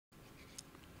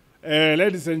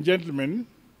Ladies and gentlemen,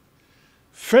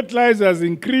 fertilizers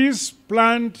increase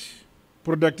plant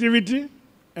productivity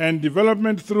and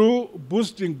development through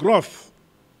boosting growth,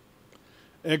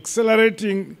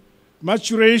 accelerating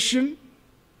maturation,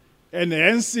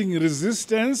 enhancing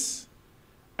resistance,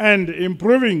 and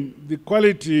improving the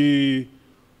quality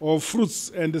of fruits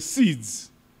and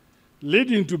seeds,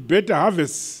 leading to better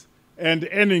harvests and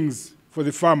earnings for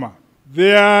the farmer.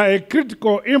 They are a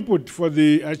critical input for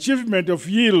the achievement of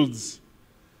yields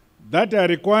that are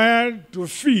required to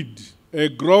feed a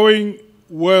growing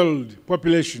world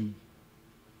population.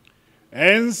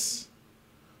 Hence,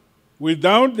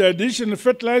 without the addition of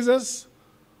fertilizers,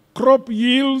 crop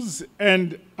yields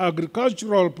and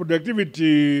agricultural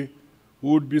productivity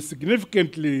would be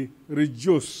significantly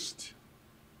reduced.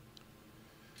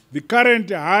 The current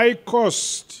high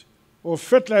cost of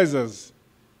fertilizers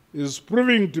is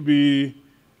proving to be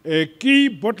a key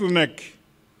bottleneck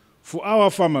for our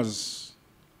farmers.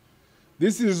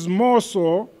 This is more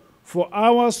so for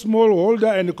our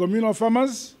smallholder and communal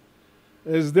farmers,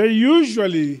 as they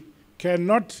usually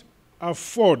cannot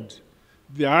afford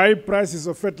the high prices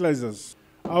of fertilizers.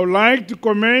 I would like to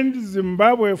commend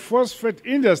Zimbabwe phosphate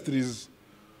industries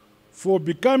for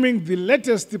becoming the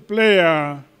latest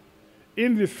player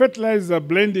in the fertilizer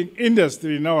blending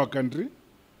industry in our country,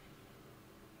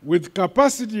 with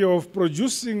capacity of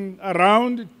producing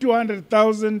around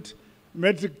 200,000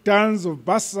 metric tons of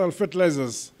basal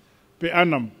fertilizers per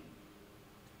annum.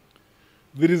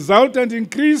 The resultant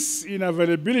increase in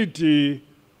availability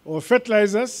of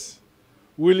fertilizers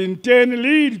will in turn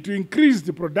lead to increase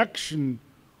the production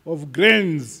of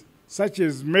grains such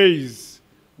as maize,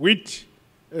 wheat,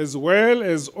 as well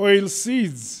as oil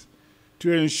seeds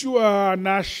to ensure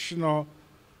national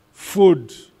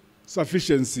food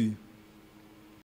sufficiency.